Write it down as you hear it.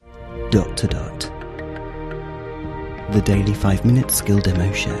Dot to Dot, the daily 5-minute skill demo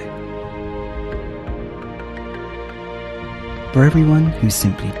show. For everyone who's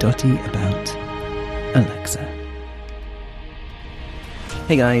simply dotty about Alexa.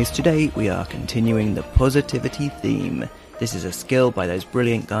 Hey guys, today we are continuing the positivity theme. This is a skill by those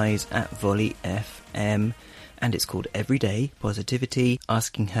brilliant guys at Volley FM, and it's called Everyday Positivity.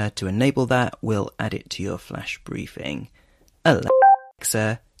 Asking her to enable that will add it to your flash briefing.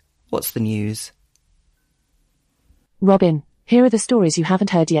 Alexa, what's the news? Robin, here are the stories you haven't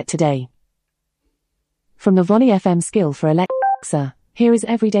heard yet today. From the Volley FM skill for Alexa, here is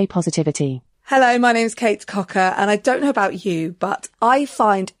Everyday Positivity. Hello, my name's Kate Cocker, and I don't know about you, but I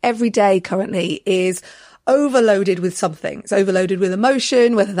find every day currently is overloaded with something. It's overloaded with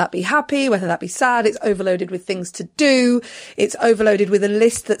emotion, whether that be happy, whether that be sad. It's overloaded with things to do. It's overloaded with a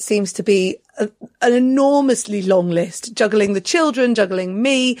list that seems to be an enormously long list, juggling the children, juggling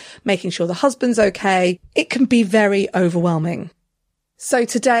me, making sure the husband's okay. It can be very overwhelming. So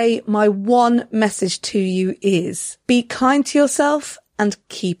today, my one message to you is be kind to yourself and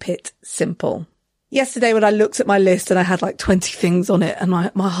keep it simple. Yesterday, when I looked at my list and I had like 20 things on it and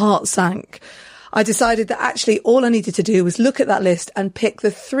my heart sank, I decided that actually all I needed to do was look at that list and pick the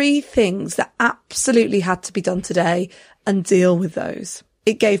 3 things that absolutely had to be done today and deal with those.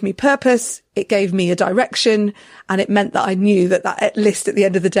 It gave me purpose, it gave me a direction, and it meant that I knew that that list at the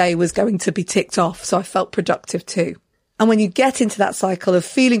end of the day was going to be ticked off, so I felt productive too. And when you get into that cycle of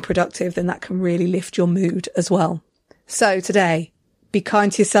feeling productive, then that can really lift your mood as well. So today, be kind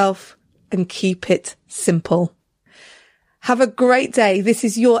to yourself and keep it simple. Have a great day. This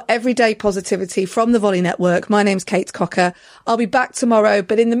is your Everyday Positivity from the Volley Network. My name's Kate Cocker. I'll be back tomorrow.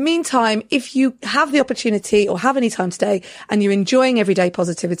 But in the meantime, if you have the opportunity or have any time today and you're enjoying Everyday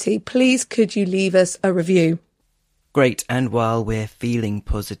Positivity, please could you leave us a review? Great, and while we're feeling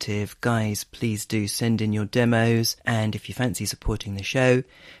positive, guys, please do send in your demos, and if you fancy supporting the show,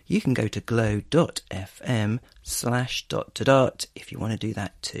 you can go to glow.fm/dot if you want to do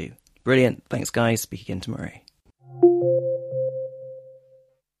that too. Brilliant, thanks guys, speak again tomorrow.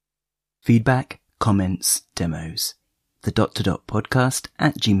 Feedback, comments, demos. The Dot to Dot podcast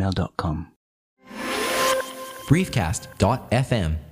 @gmail.com. Briefcast.fm